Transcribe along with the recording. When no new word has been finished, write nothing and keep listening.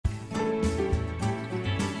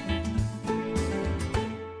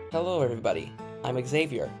Hello everybody, I'm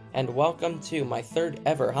Xavier, and welcome to my third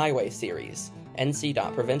ever highway series,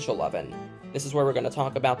 NCDOT Provincial Lovin. This is where we're going to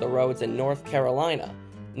talk about the roads in North Carolina.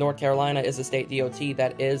 North Carolina is a state DOT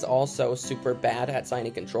that is also super bad at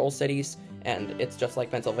signing control cities, and it's just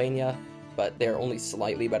like Pennsylvania, but they're only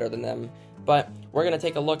slightly better than them. But we're going to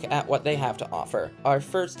take a look at what they have to offer. Our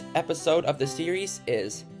first episode of the series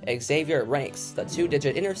is Xavier Ranks the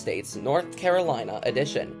Two-Digit Interstates North Carolina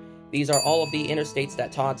Edition. These are all of the interstates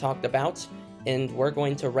that Todd talked about, and we're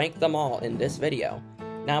going to rank them all in this video.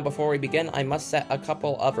 Now, before we begin, I must set a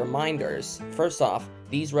couple of reminders. First off,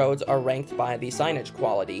 these roads are ranked by the signage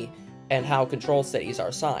quality and how control cities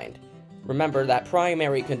are signed. Remember that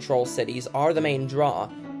primary control cities are the main draw,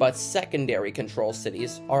 but secondary control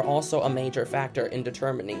cities are also a major factor in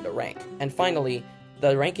determining the rank. And finally,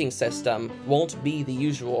 the ranking system won't be the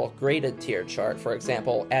usual graded tier chart, for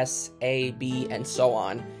example, S, A, B, and so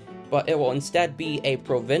on, but it will instead be a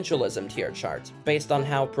provincialism tier chart, based on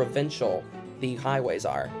how provincial the highways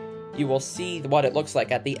are. You will see what it looks like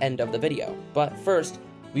at the end of the video. But first,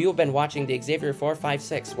 we have been watching the Xavier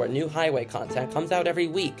 456, where new highway content comes out every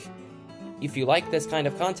week. If you like this kind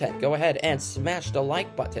of content, go ahead and smash the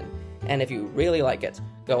like button. And if you really like it,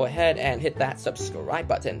 go ahead and hit that subscribe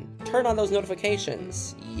button. Turn on those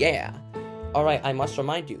notifications, yeah! Alright, I must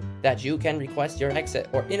remind you that you can request your exit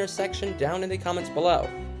or intersection down in the comments below.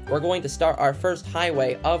 We're going to start our first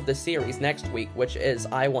highway of the series next week, which is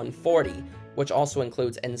I-140, which also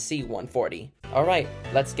includes NC-140. Alright,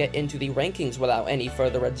 let's get into the rankings without any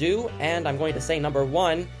further ado, and I'm going to say number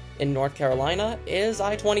 1 in North Carolina is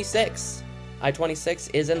I-26. I-26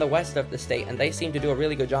 is in the west of the state, and they seem to do a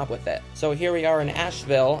really good job with it. So here we are in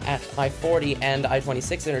Asheville at I-40 and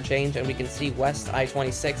I-26 interchange, and we can see West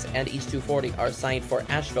I-26 and East 240 are signed for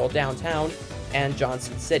Asheville downtown and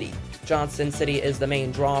Johnson City. Johnson City is the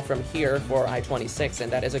main draw from here for I-26,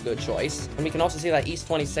 and that is a good choice. And we can also see that East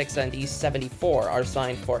 26 and East 74 are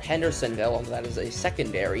signed for Hendersonville, and that is a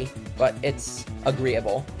secondary, but it's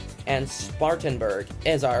agreeable. And Spartanburg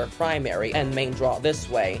is our primary and main draw this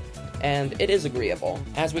way, and it is agreeable.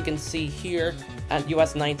 As we can see here at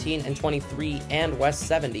US 19 and 23 and West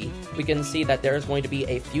 70, we can see that there is going to be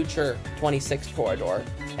a future 26 corridor,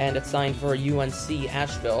 and it's signed for UNC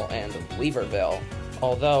Asheville and Weaverville.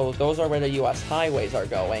 Although those are where the US highways are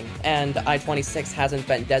going, and I-26 hasn't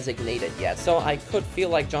been designated yet, so I could feel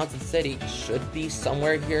like Johnson City should be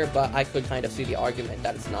somewhere here, but I could kind of see the argument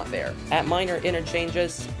that it's not there. At minor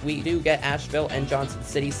interchanges, we do get Asheville and Johnson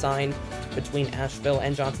City signed between Asheville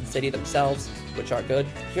and Johnson City themselves, which are good.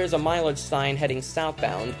 Here's a mileage sign heading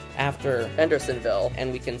southbound after Hendersonville,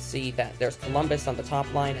 and we can see that there's Columbus on the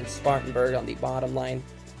top line and Spartanburg on the bottom line.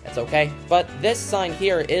 It's okay. But this sign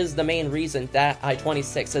here is the main reason that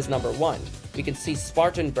I-26 is number 1. We can see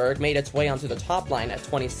Spartanburg made its way onto the top line at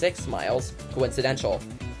 26 miles, coincidental,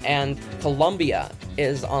 and Columbia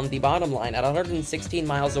is on the bottom line at 116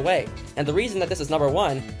 miles away. And the reason that this is number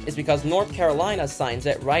 1 is because North Carolina signs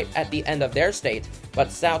it right at the end of their state,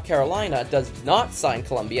 but South Carolina does not sign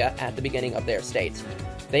Columbia at the beginning of their state.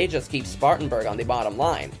 They just keep Spartanburg on the bottom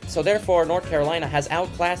line. So therefore, North Carolina has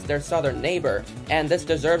outclassed their southern neighbor, and this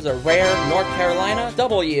deserves a rare North Carolina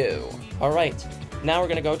W. Alright, now we're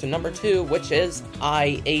gonna go to number 2, which is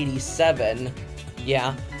I-87.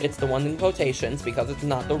 Yeah, it's the one in quotations because it's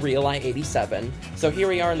not the real I-87. So here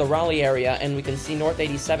we are in the Raleigh area, and we can see North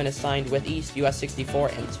 87 is signed with East US 64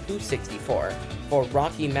 and 264 for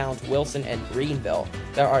Rocky Mount, Wilson, and Greenville.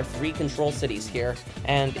 There are 3 control cities here,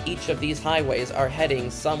 and each of these highways are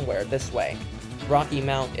heading somewhere this way. Rocky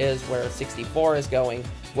Mount is where 64 is going,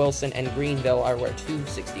 Wilson and Greenville are where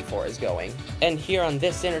 264 is going. And here on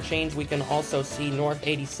this interchange, we can also see North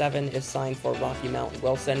 87 is signed for Rocky Mount and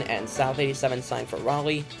Wilson, and South 87 signed for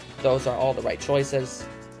Raleigh. Those are all the right choices,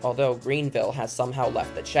 although Greenville has somehow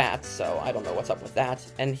left the chat, so I don't know what's up with that.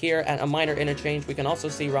 And here at a minor interchange, we can also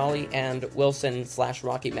see Raleigh and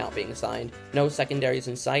Wilson/Rocky Mount being signed. No secondaries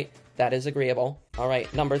in sight. That is agreeable.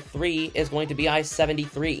 Alright, number 3 is going to be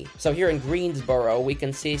I-73. So here in Greensboro, we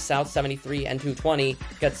can see South 73 and 220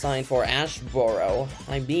 get signed for Asheboro.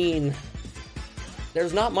 I mean,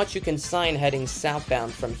 there's not much you can sign heading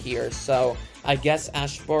southbound from here, so I guess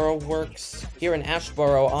Asheboro works. Here in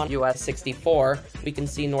Asheboro on US 64, we can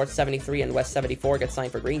see North 73 and West 74 get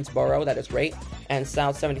signed for Greensboro. That is great. And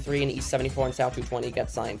South 73 and East 74 and South 220 get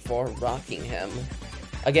signed for Rockingham.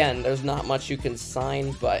 Again, there's not much you can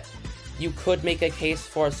sign, but you could make a case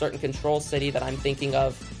for a certain control city that I'm thinking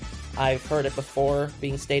of. I've heard it before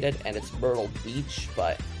being stated, and it's Myrtle Beach,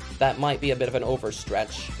 but that might be a bit of an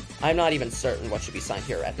overstretch. I'm not even certain what should be signed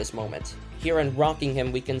here at this moment. Here in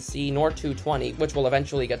Rockingham, we can see North 220, which will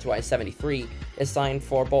eventually get to I-73, is signed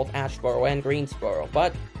for both Ashboro and Greensboro,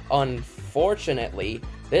 but unfortunately,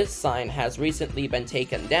 this sign has recently been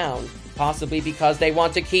taken down, possibly because they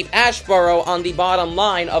want to keep Ashboro on the bottom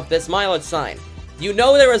line of this mileage sign. You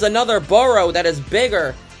know there is another borough that is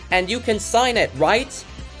bigger, and you can sign it, right?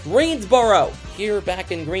 Greensboro! Here,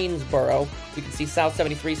 back in Greensboro, we can see South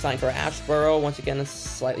 73 signed for Ashboro, once again,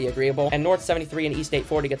 slightly agreeable, and North 73 and East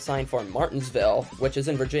 840 get signed for Martinsville, which is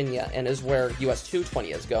in Virginia, and is where US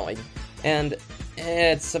 220 is going. And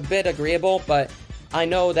it's a bit agreeable, but I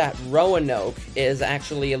know that Roanoke is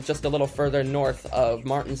actually just a little further north of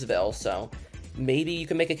Martinsville, so maybe you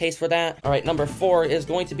can make a case for that. Alright, number 4 is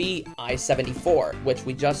going to be I-74, which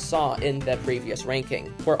we just saw in the previous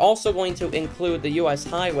ranking. We're also going to include the US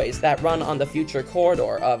highways that run on the future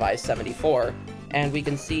corridor of I-74, and we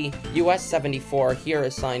can see US 74 here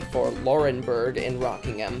is signed for Laurinburg in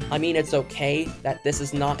Rockingham. I mean, it's okay that this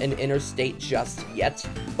is not an interstate just yet,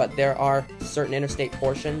 but there are certain interstate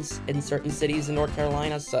portions in certain cities in North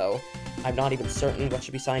Carolina, so I'm not even certain what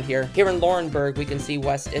should be signed here. Here in Laurinburg, we can see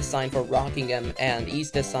West is signed for Rockingham, and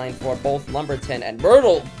East is signed for both Lumberton and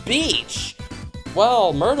Myrtle Beach!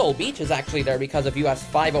 Well, Myrtle Beach is actually there because of US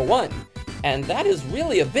 501, and that is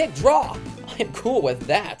really a big draw! I'm cool with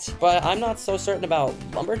that, but I'm not so certain about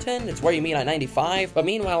Lumberton. It's where you meet I-95, but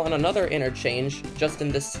meanwhile, on another interchange, just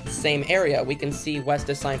in this same area, we can see West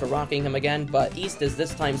is signed for Rockingham again, but East is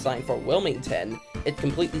this time signed for Wilmington. It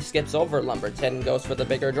completely skips over Lumberton and goes for the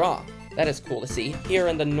bigger draw. That is cool to see. Here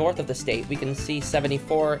in the north of the state, we can see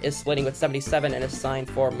 74 is splitting with 77 and is signed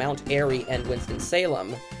for Mount Airy and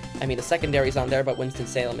Winston-Salem. I mean, the secondary's on there, but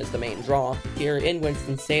Winston-Salem is the main draw. Here in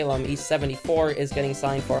Winston-Salem, East 74 is getting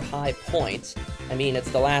signed for High Point. I mean,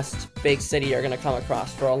 it's the last big city you're gonna come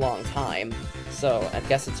across for a long time, so I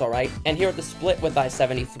guess it's alright. And here at the split with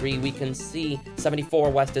I-73, we can see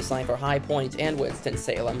 74 West is signed for High Point and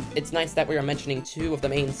Winston-Salem. It's nice that we are mentioning 2 of the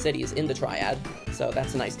main cities in the triad, so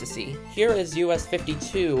that's nice to see. Here is US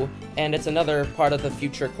 52, and it's another part of the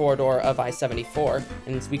future corridor of I-74,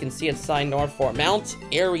 and we can see it's signed north for Mount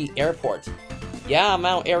Airy Airport. Yeah,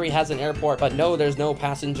 Mount Airy has an airport, but no, there's no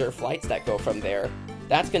passenger flights that go from there.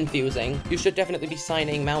 That's confusing. You should definitely be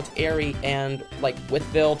signing Mount Airy and, like,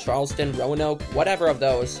 Wytheville, Charleston, Roanoke, whatever of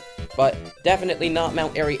those, but definitely not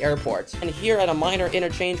Mount Airy Airport. And here at a minor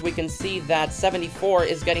interchange, we can see that 74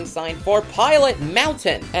 is getting signed for Pilot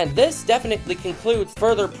Mountain. And this definitely concludes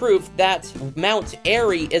further proof that Mount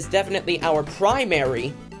Airy is definitely our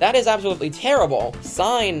primary. That is absolutely terrible.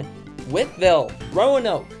 Sign Wytheville,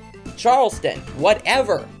 Roanoke, Charleston,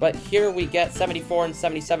 whatever. But here we get 74 and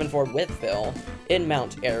 77 for Wytheville in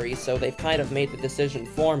Mount Airy, so they've kind of made the decision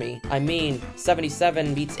for me. I mean,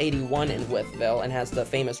 77 meets 81 in Wytheville and has the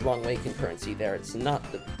famous wrong-way concurrency there. It's not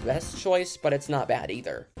the best choice, but it's not bad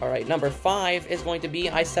either. Alright, number 5 is going to be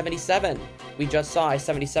I-77. We just saw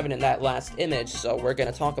I-77 in that last image, so we're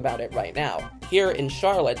gonna talk about it right now. Here in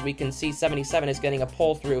Charlotte, we can see 77 is getting a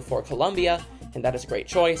pull-through for Columbia, and that is a great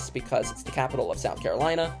choice because it's the capital of South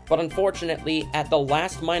Carolina. But unfortunately, at the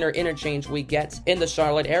last minor interchange we get in the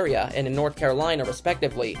Charlotte area and in North Carolina,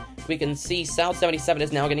 respectively, we can see South 77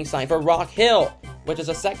 is now getting signed for Rock Hill, which is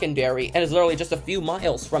a secondary and is literally just a few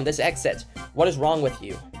miles from this exit. What is wrong with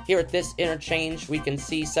you? Here at this interchange, we can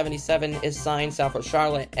see 77 is signed south for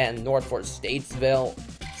Charlotte and north for Statesville.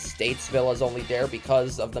 Statesville is only there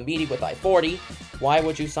because of the meeting with I-40. Why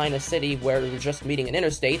would you sign a city where you're just meeting an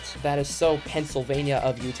interstate? That is so Pennsylvania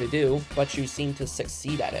of you to do, but you seem to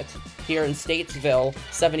succeed at it. Here in Statesville,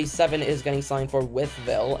 77 is getting signed for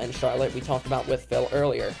Wytheville, and Charlotte, we talked about Wytheville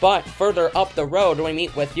earlier. But further up the road, when we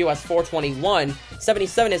meet with US 421,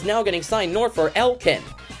 77 is now getting signed north for Elkin.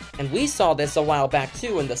 And we saw this a while back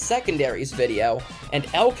too in the secondaries video, and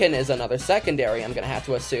Elkin is another secondary, I'm gonna have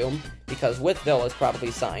to assume, because Wytheville is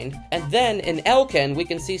probably signed. And then in Elkin, we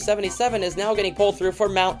can see 77 is now getting pulled through for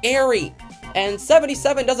Mount Airy. And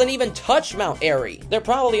 77 doesn't even touch Mount Airy. They're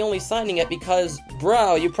probably only signing it because,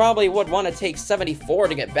 bro, you probably would want to take 74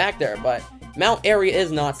 to get back there, but Mount Airy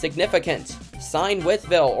is not significant. Sign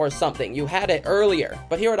Wytheville or something, you had it earlier.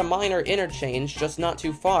 But here at a minor interchange, just not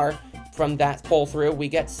too far from that pull through, we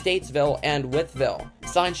get Statesville and Wytheville.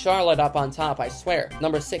 Sign Charlotte up on top, I swear.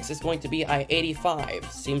 Number 6 is going to be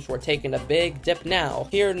I-85. Seems we're taking a big dip now.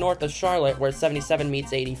 Here north of Charlotte, where 77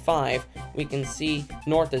 meets 85, we can see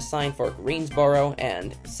north is signed for Greensboro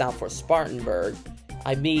and south for Spartanburg.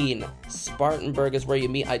 I mean, Spartanburg is where you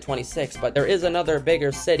meet I-26, but there is another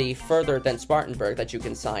bigger city further than Spartanburg that you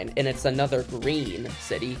can sign, and it's another green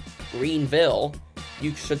city, Greenville.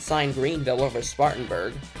 you should sign Greenville over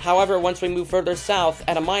Spartanburg. However, once we move further south,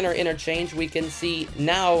 at a minor interchange, we can see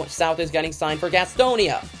now South is getting signed for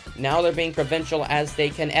Gastonia. Now they're being provincial as they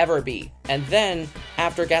can ever be. And then,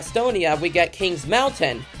 after Gastonia, we get Kings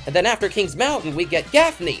Mountain. And then after Kings Mountain, we get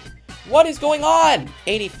Gaffney. What is going on?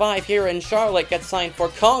 85 here in Charlotte gets signed for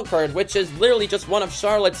Concord, which is literally just one of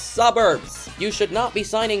Charlotte's suburbs. You should not be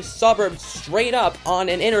signing suburbs straight up on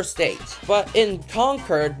an interstate. But in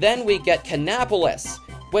Concord, then we get Kannapolis,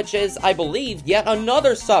 which is, I believe, yet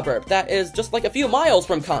another suburb that is just like a few miles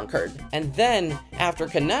from Concord. And then, after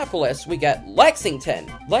Kannapolis, we get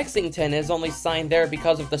Lexington. Lexington is only signed there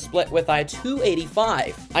because of the split with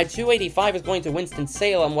I-285. I-285 is going to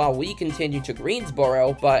Winston-Salem while we continue to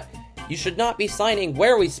Greensboro, but you should not be signing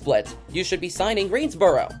where we split. You should be signing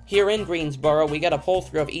Greensboro. Here in Greensboro, we get a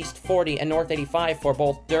pull-through of East 40 and North 85 for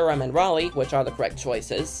both Durham and Raleigh, which are the correct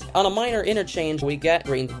choices. On a minor interchange, we get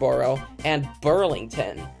Greensboro and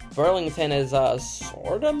Burlington. Burlington is a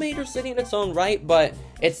sort of major city in its own right, but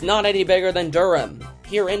it's not any bigger than Durham.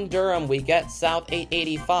 Here in Durham, we get South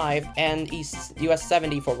 885 and East US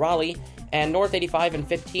 70 for Raleigh, and North 85 and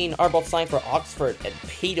 15 are both signed for Oxford and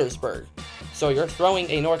Petersburg. So you're throwing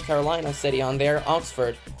a North Carolina city on there,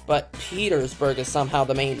 Oxford, but Petersburg is somehow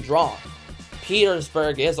the main draw.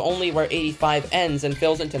 Petersburg is only where 85 ends and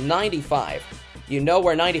fills into 95. You know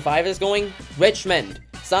where 95 is going? Richmond.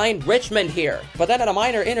 Sign Richmond here. But then at a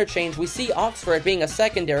minor interchange, we see Oxford being a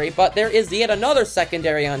secondary, but there is yet another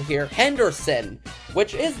secondary on here, Henderson,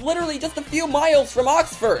 which is literally just a few miles from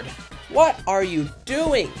Oxford. What are you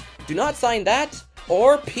doing? Do not sign that.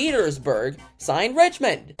 Or Petersburg, sign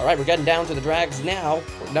Richmond. Alright, we're getting down to the drags now.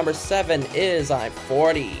 Number 7 is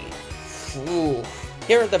I-40. Ooh.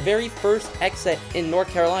 Here at the very first exit in North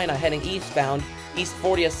Carolina heading eastbound, East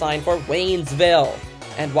 40 is signed for Waynesville.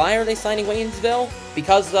 And why are they signing Waynesville?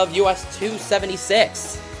 Because of US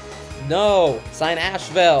 276. No, sign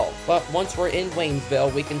Asheville. But once we're in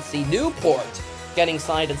Waynesville, we can see Newport getting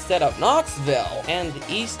signed instead of Knoxville. And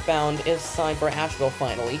eastbound is signed for Asheville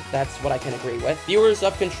finally. That's what I can agree with. Viewers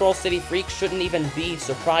of Control City Freaks shouldn't even be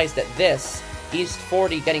surprised at this. East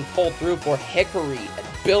 40 getting pulled through for Hickory and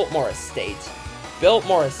Biltmore Estate.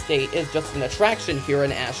 Biltmore Estate is just an attraction here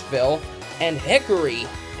in Asheville, and Hickory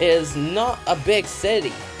is not a big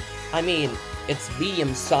city. I mean, it's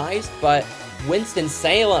medium-sized, but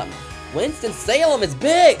Winston-Salem. Winston-Salem is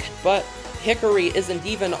big! But Hickory isn't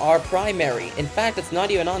even our primary. In fact, it's not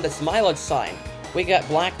even on this mileage sign. We got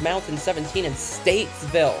Black Mountain 17 and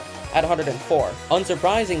Statesville at 104.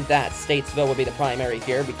 Unsurprising that Statesville would be the primary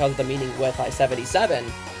here because of the meeting with I-77,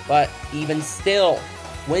 but even still,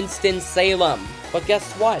 Winston-Salem. But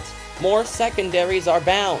guess what? More secondaries are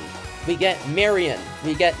bound. We get Marion,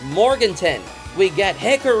 we get Morganton, we get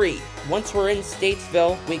Hickory. Once we're in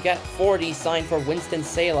Statesville, we get 40 signed for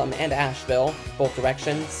Winston-Salem and Asheville, both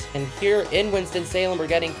directions. And here in Winston-Salem, we're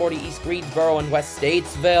getting 40 East Greensboro and West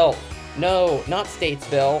Statesville. No, not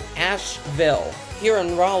Statesville, Asheville. Here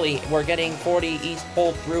in Raleigh, we're getting 40 East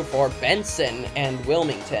pulled through for Benson and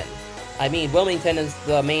Wilmington. I mean, Wilmington is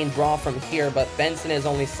the main draw from here, but Benson is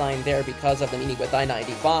only signed there because of the meeting with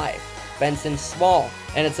I-95. Benson's small,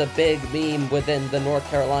 and it's a big meme within the North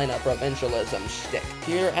Carolina provincialism shtick.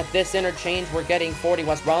 Here at this interchange, we're getting 40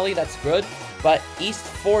 West Raleigh, that's good, but East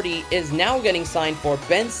 40 is now getting signed for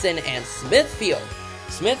Benson and Smithfield.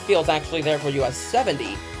 Smithfield's actually there for US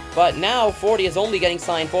 70, but now 40 is only getting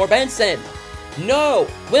signed for Benson. No!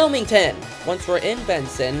 Wilmington! Once we're in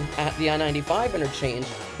Benson, at the I-95 interchange,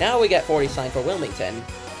 now we get 40 signed for Wilmington.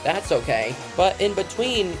 That's okay. But in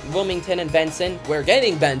between Wilmington and Benson, we're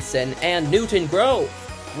getting Benson and Newton Grove.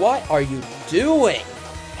 What are you doing?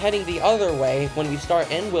 Heading the other way, when we start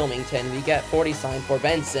in Wilmington, we get 40 signed for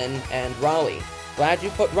Benson and Raleigh. Glad you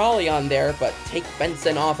put Raleigh on there, but take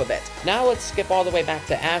Benson off of it. Now let's skip all the way back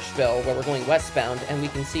to Asheville, where we're going westbound, and we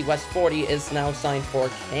can see West 40 is now signed for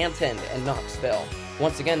Canton and Knoxville.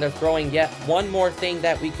 Once again, they're throwing yet one more thing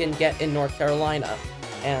that we can get in North Carolina,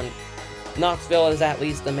 and Knoxville is at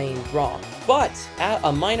least the main draw. But at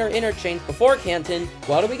a minor interchange before Canton,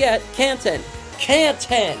 what do we get? Canton!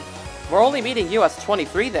 Canton! We're only meeting US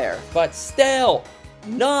 23 there, but still,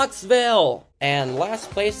 Knoxville! And last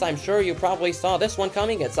place, I'm sure you probably saw this one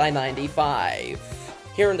coming, it's I-95.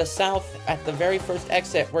 Here in the south, at the very first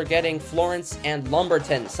exit, we're getting Florence and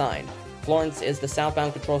Lumberton signed. Florence is the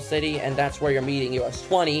southbound control city, and that's where you're meeting US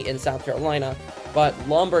 20 in South Carolina, but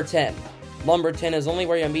Lumberton is only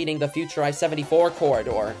where you're meeting the future I-74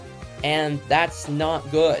 corridor, and that's not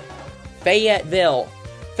good. Fayetteville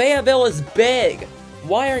is big.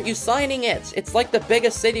 Why aren't you signing it? It's like the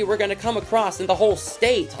biggest city we're gonna come across in the whole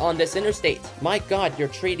state on this interstate. My god, you're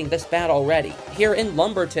treating this bad already. Here in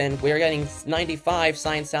Lumberton, we're getting 95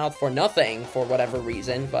 signed south for nothing, for whatever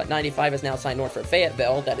reason, but 95 is now signed north for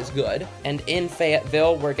Fayetteville, that is good. And in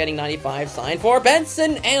Fayetteville, we're getting 95 signed for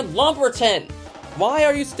Benson and Lumberton! Why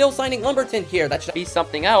are you still signing Lumberton here? That should be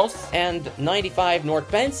something else. And 95 North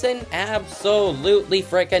Benson? Absolutely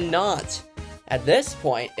frickin' not. At this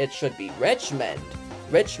point, it should be Richmond.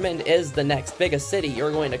 Richmond is the next biggest city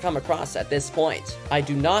you're going to come across at this point. I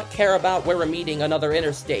do not care about where we're meeting another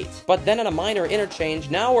interstate. But then in a minor interchange,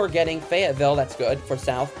 now we're getting Fayetteville, that's good, for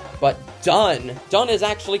south, but Dunn. Dunn is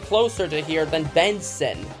actually closer to here than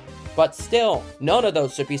Benson. But still, none of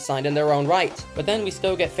those should be signed in their own right. But then we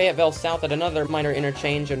still get Fayetteville south at another minor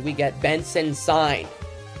interchange, and we get Benson signed.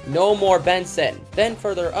 No more Benson. Then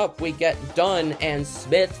further up, we get Dunn and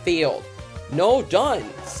Smithfield. No Dunn.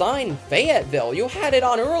 Sign Fayetteville. You had it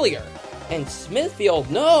on earlier. And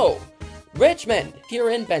Smithfield, no. Richmond. Here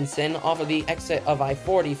in Benson, off of the exit of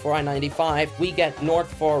I-40 for I-95, we get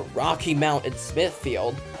north for Rocky Mount and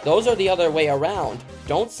Smithfield. Those are the other way around.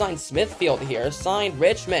 Don't sign Smithfield here, sign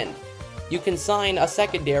Richmond. You can sign a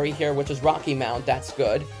secondary here, which is Rocky Mount, that's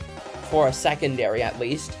good. For a secondary, at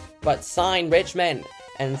least. But sign Richmond.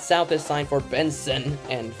 And south is signed for Benson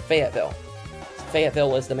and Fayetteville.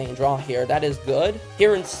 Fayetteville is the main draw here, that is good.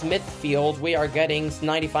 Here in Smithfield, we are getting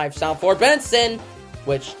 95 south for Benson,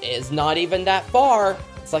 which is not even that far.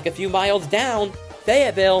 It's like a few miles down.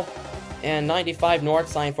 Fayetteville. And 95 north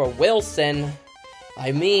signed for Wilson.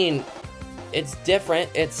 I mean, it's different.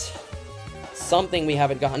 It's something we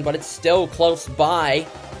haven't gotten, but it's still close by.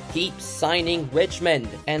 Keep signing Richmond.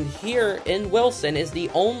 And here in Wilson is the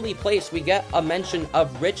only place we get a mention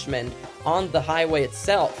of Richmond on the highway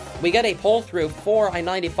itself. We get a pull-through for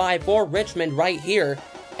I-95 for Richmond right here,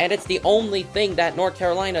 and it's the only thing that North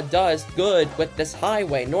Carolina does good with this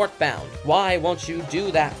highway northbound. Why won't you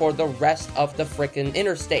do that for the rest of the frickin'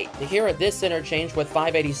 interstate? Here at this interchange with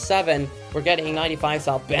 587, we're getting 95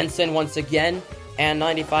 South Benson once again, and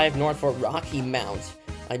 95 north for Rocky Mount.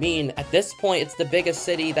 I mean, at this point, it's the biggest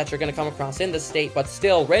city that you're going to come across in the state, but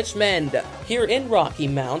still, Richmond! Here in Rocky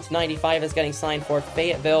Mount, 95 is getting signed for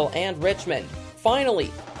Fayetteville and Richmond. Finally,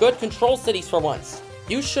 good control cities for once.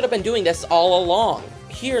 You should have been doing this all along.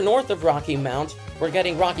 Here north of Rocky Mount, we're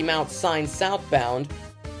getting Rocky Mount signed southbound.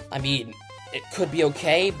 I mean, it could be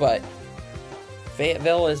okay, but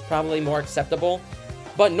Fayetteville is probably more acceptable.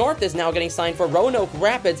 But north is now getting signed for Roanoke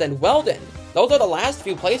Rapids and Weldon. Those are the last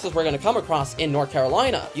few places we're going to come across in North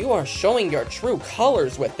Carolina. You are showing your true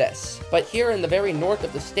colors with this. But here in the very north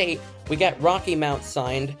of the state, we get Rocky Mount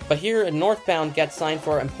signed. But here in northbound gets signed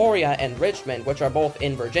for Emporia and Richmond, which are both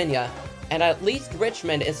in Virginia. And at least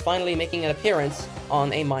Richmond is finally making an appearance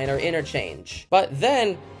on a minor interchange. But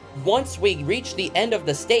then, once we reach the end of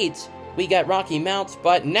the state, we get Rocky Mount,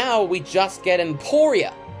 but now we just get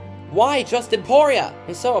Emporia. Why just Emporia?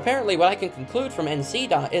 And so apparently what I can conclude from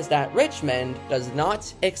NCDOT is that Richmond does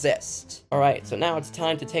not exist. Alright, so now it's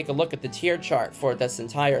time to take a look at the tier chart for this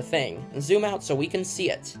entire thing. Zoom out so we can see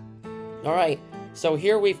it. Alright, so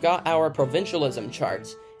here we've got our provincialism chart,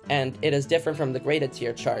 and it is different from the graded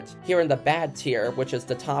tier chart. Here in the bad tier, which is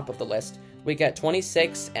the top of the list, we get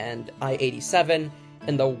 26 and I-87.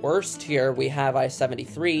 In the worst tier, we have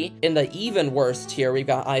I-73. In the even worst tier, we've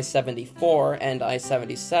got I-74 and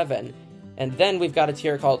I-77. And then we've got a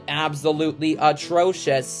tier called absolutely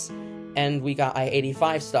atrocious, and we got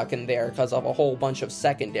I-85 stuck in there because of a whole bunch of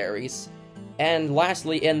secondaries. And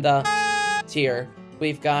lastly, in the tier,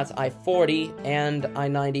 we've got I-40 and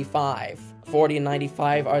I-95. 40 and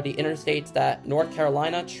 95 are the interstates that North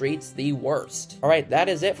Carolina treats the worst. Alright, that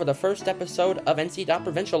is it for the first episode of NCDOT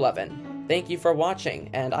Provincial Lovin. Thank you for watching,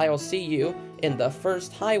 and I will see you in the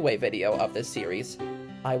first highway video of this series,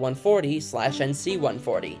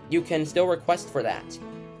 I-140/NC-140. You can still request for that.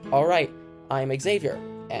 Alright, I'm Xavier,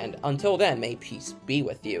 and until then, may peace be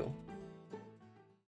with you.